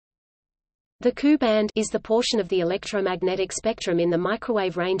The Ku band is the portion of the electromagnetic spectrum in the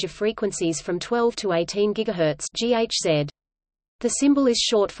microwave range of frequencies from 12 to 18 GHz (GHz). The symbol is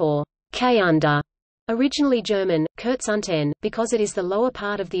short for K under, originally German, Kurzantenne, because it is the lower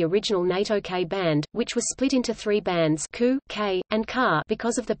part of the original NATO K band, which was split into three bands Ku, K, and Ka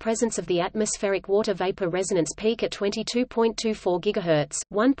because of the presence of the atmospheric water vapor resonance peak at 22.24 GHz,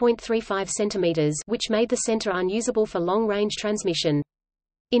 1.35 cm, which made the center unusable for long-range transmission.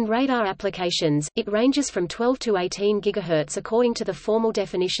 In radar applications, it ranges from 12 to 18 GHz according to the formal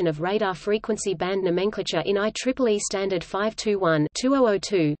definition of radar frequency band nomenclature in IEEE Standard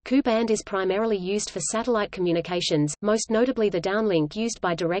 521-2002. Ku band is primarily used for satellite communications, most notably the downlink used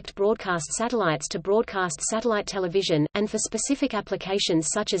by direct broadcast satellites to broadcast satellite television, and for specific applications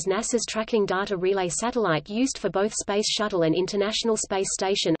such as NASA's Tracking Data Relay satellite used for both Space Shuttle and International Space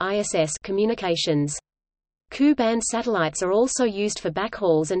Station (ISS) communications. Ku band satellites are also used for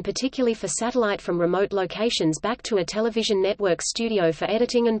backhauls and particularly for satellite from remote locations back to a television network studio for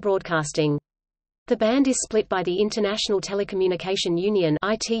editing and broadcasting. The band is split by the International Telecommunication Union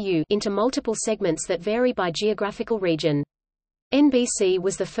 (ITU) into multiple segments that vary by geographical region. NBC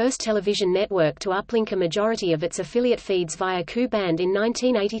was the first television network to uplink a majority of its affiliate feeds via Ku band in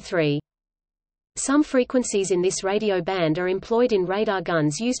 1983. Some frequencies in this radio band are employed in radar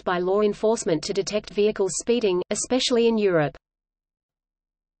guns used by law enforcement to detect vehicles speeding, especially in Europe.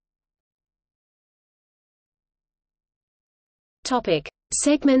 Topic: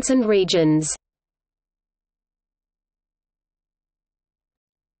 Segments and regions.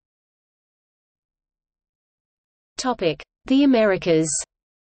 Topic: The Americas.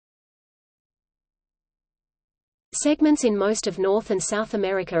 Segments in most of North and South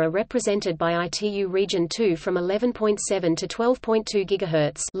America are represented by ITU Region 2 from 11.7 to 12.2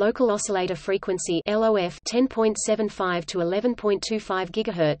 GHz local oscillator frequency (LOF) 10.75 to 11.25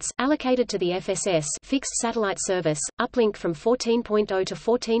 GHz, allocated to the FSS fixed satellite service, uplink from 14.0 to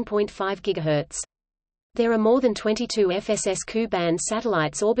 14.5 GHz. There are more than 22 FSS Ku band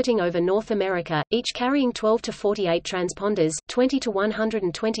satellites orbiting over North America, each carrying 12 to 48 transponders, 20 to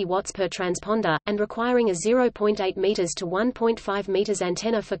 120 watts per transponder, and requiring a 0.8 meters to 1.5 meters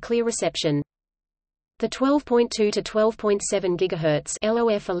antenna for clear reception. The 12.2 to 12.7 GHz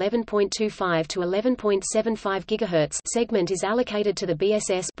 (LOF 11.25 to 11.75 GHz) segment is allocated to the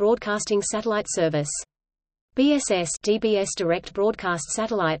BSS Broadcasting Satellite Service. BSS DBS direct broadcast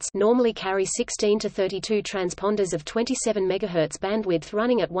satellites normally carry 16 to 32 transponders of 27 MHz bandwidth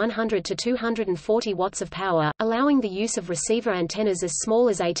running at 100 to 240 watts of power, allowing the use of receiver antennas as small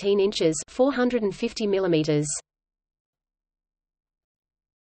as 18 inches (450 mm).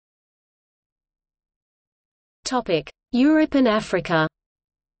 Topic: Europe and Africa.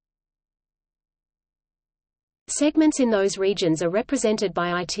 Segments in those regions are represented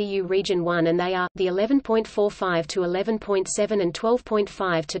by ITU Region 1 and they are, the 11.45 to 11.7 and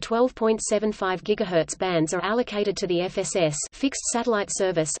 12.5 to 12.75 GHz bands are allocated to the FSS fixed satellite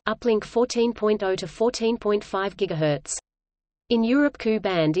service, uplink 14.0 to 14.5 GHz. In Europe Ku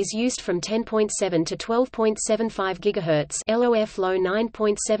band is used from 10.7 to 12.75 GHz (LOF low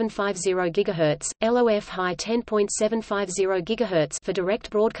 9.750 GHz, LOF high 10.750 GHz) for direct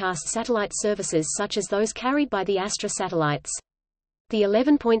broadcast satellite services such as those carried by the Astra satellites. The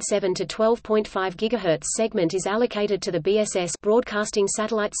 11.7 to 12.5 GHz segment is allocated to the BSS Broadcasting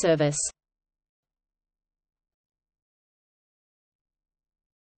Satellite Service.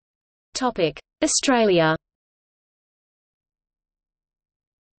 Topic: Australia.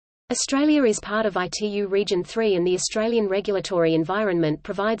 Australia is part of ITU Region 3 and the Australian regulatory environment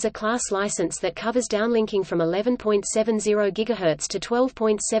provides a class license that covers downlinking from 11.70 GHz to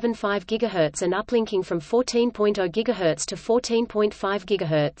 12.75 GHz and uplinking from 14.0 GHz to 14.5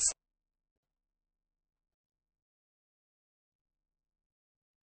 GHz.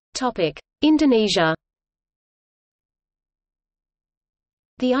 Topic: Indonesia.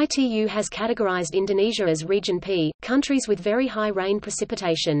 The ITU has categorized Indonesia as Region P, countries with very high rain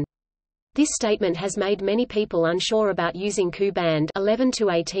precipitation. This statement has made many people unsure about using Ku band 11 to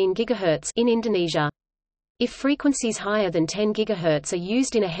 18 GHz in Indonesia. If frequencies higher than 10 GHz are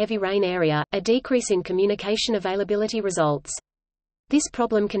used in a heavy rain area, a decrease in communication availability results. This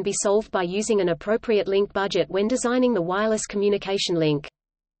problem can be solved by using an appropriate link budget when designing the wireless communication link.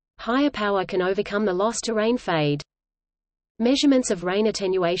 Higher power can overcome the loss to rain fade. Measurements of rain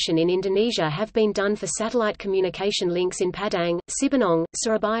attenuation in Indonesia have been done for satellite communication links in Padang, Sibonong,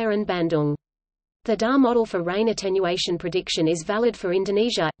 Surabaya and Bandung. The DAR model for rain attenuation prediction is valid for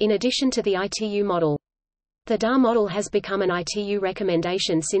Indonesia, in addition to the ITU model. The DA model has become an ITU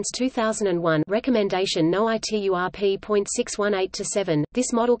recommendation since 2001, recommendation no ITU RP.618-7.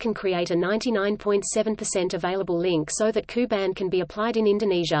 This model can create a 99.7% available link so that Ku-band can be applied in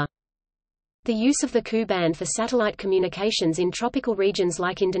Indonesia. The use of the Ku-band for satellite communications in tropical regions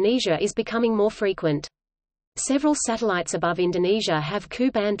like Indonesia is becoming more frequent. Several satellites above Indonesia have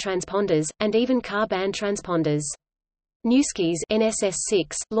Ku-band transponders, and even Ka-band transponders. Newski's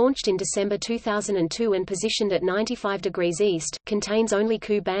NSS-6, launched in December 2002 and positioned at 95 degrees east, contains only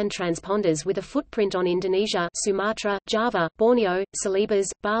Ku-band transponders with a footprint on Indonesia, Sumatra, Java, Borneo,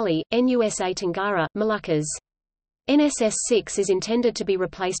 Celebes, Bali, NUSA Tenggara, Moluccas. NSS-6 is intended to be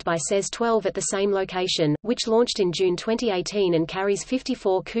replaced by SES-12 at the same location, which launched in June 2018 and carries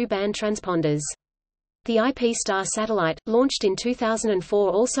 54 Ku-band transponders. The IP Star satellite, launched in 2004,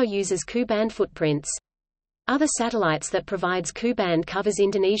 also uses Ku-band footprints. Other satellites that provides Ku-band covers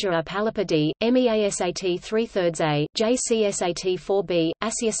Indonesia are Palapa D, MEASAT 3/3A, JCSAT 4B,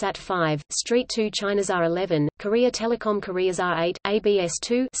 AsiaSat 5, Street 2 China's R11, Korea Telecom Korea's R8, ABS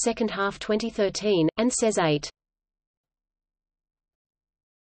 2 second half 2013, and SES 8.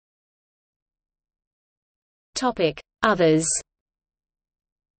 Others.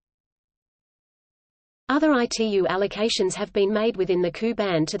 Other ITU allocations have been made within the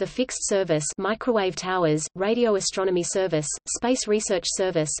Ku-band to the fixed service, microwave towers, radio astronomy service, space research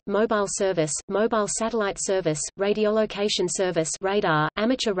service, mobile satellite service, radiolocation service, radar,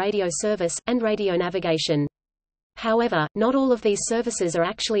 amateur radio service, and radio navigation. However, not all of these services are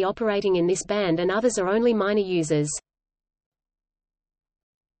actually operating in this band and others are only minor users.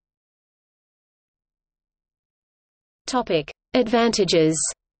 Advantages.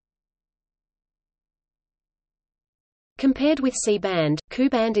 Compared with C-band,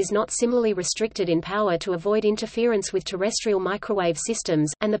 Ku-band is not similarly restricted in power to avoid interference with terrestrial microwave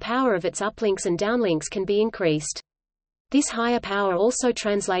systems, and the power of its uplinks and downlinks can be increased. This higher power also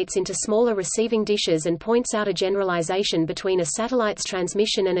translates into smaller receiving dishes and points out a generalization between a satellite's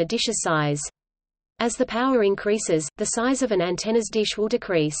transmission and a dish's size. As the power increases, the size of an antenna's dish will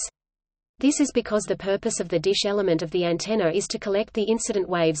decrease. This is because the purpose of the dish element of the antenna is to collect the incident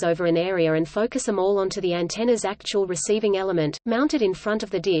waves over an area and focus them all onto the antenna's actual receiving element, mounted in front of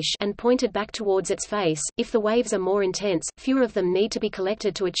the dish, and pointed back towards its face. If the waves are more intense, fewer of them need to be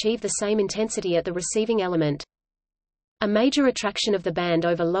collected to achieve the same intensity at the receiving element. A major attraction of the band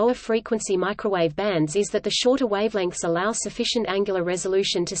over lower frequency microwave bands is that the shorter wavelengths allow sufficient angular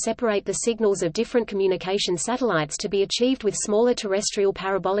resolution to separate the signals of different communication satellites to be achieved with smaller terrestrial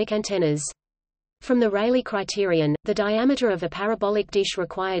parabolic antennas. From the Rayleigh criterion, the diameter of a parabolic dish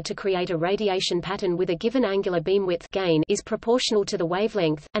required to create a radiation pattern with a given angular beamwidth gain is proportional to the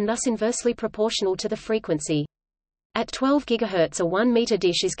wavelength, and thus inversely proportional to the frequency. At 12 GHz, a 1-meter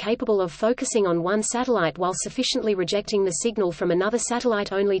dish is capable of focusing on one satellite while sufficiently rejecting the signal from another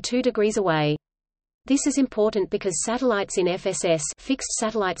satellite only 2 degrees away. This is important because satellites in FSS, fixed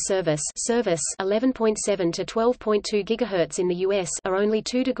satellite service 11.7 to 12.2 GHz in the US are only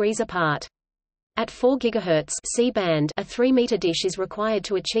 2 degrees apart. At 4 GHz C-band, a 3-meter dish is required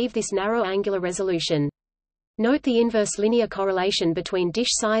to achieve this narrow angular resolution. Note the inverse linear correlation between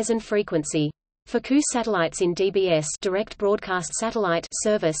dish size and frequency. For Ku satellites in DBS, direct broadcast satellite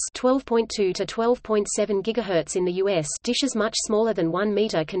service 12.2 to 12.7 GHz in the US, dishes much smaller than 1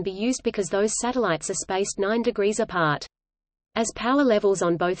 meter can be used because those satellites are spaced 9 degrees apart. As power levels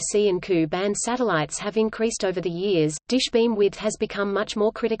on both C and Ku-band satellites have increased over the years, dish beam width has become much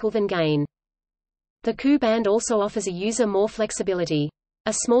more critical than gain. The Ku-band also offers a user more flexibility.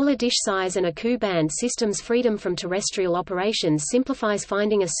 A smaller dish size and a Ku-band system's freedom from terrestrial operations simplifies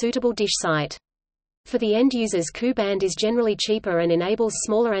finding a suitable dish site. For the end users, Ku-band is generally cheaper and enables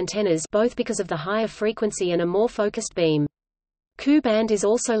smaller antennas both because of the higher frequency and a more focused beam. Ku-band is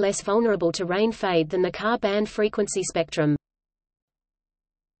also less vulnerable to rain fade than the Ka-band frequency spectrum.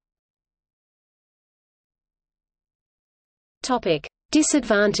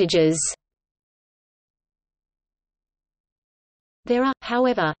 Disadvantages. There are,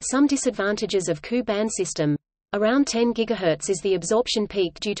 however, some disadvantages of Ku-band system. Around 10 GHz is the absorption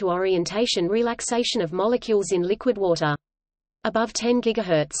peak due to orientation relaxation of molecules in liquid water. Above 10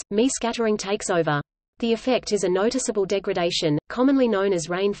 GHz, Me scattering takes over. The effect is a noticeable degradation, commonly known as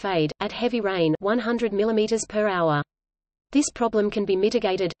rain fade, at heavy rain 100 mm per hour. This problem can be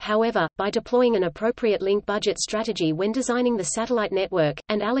mitigated, however, by deploying an appropriate link budget strategy when designing the satellite network,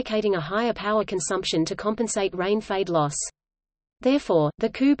 and allocating a higher power consumption to compensate rain fade loss. Therefore, the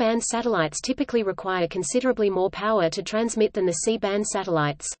Ku-band satellites typically require considerably more power to transmit than the C-band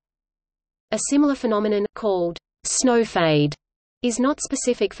satellites. A similar phenomenon, called snow fade, is not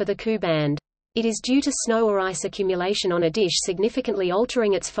specific for the Ku-band. It is due to snow or ice accumulation on a dish significantly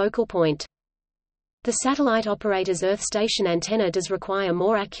altering its focal point. The satellite operator's Earth station antenna does require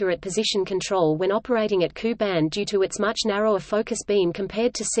more accurate position control when operating at Ku-band due to its much narrower focus beam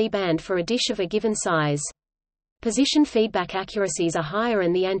compared to C-band for a dish of a given size. Position feedback accuracies are higher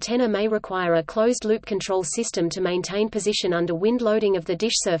and the antenna may require a closed-loop control system to maintain position under wind loading of the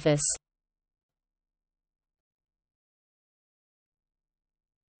dish surface.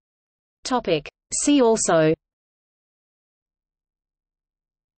 See also: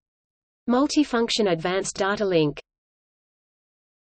 Multifunction advanced data link.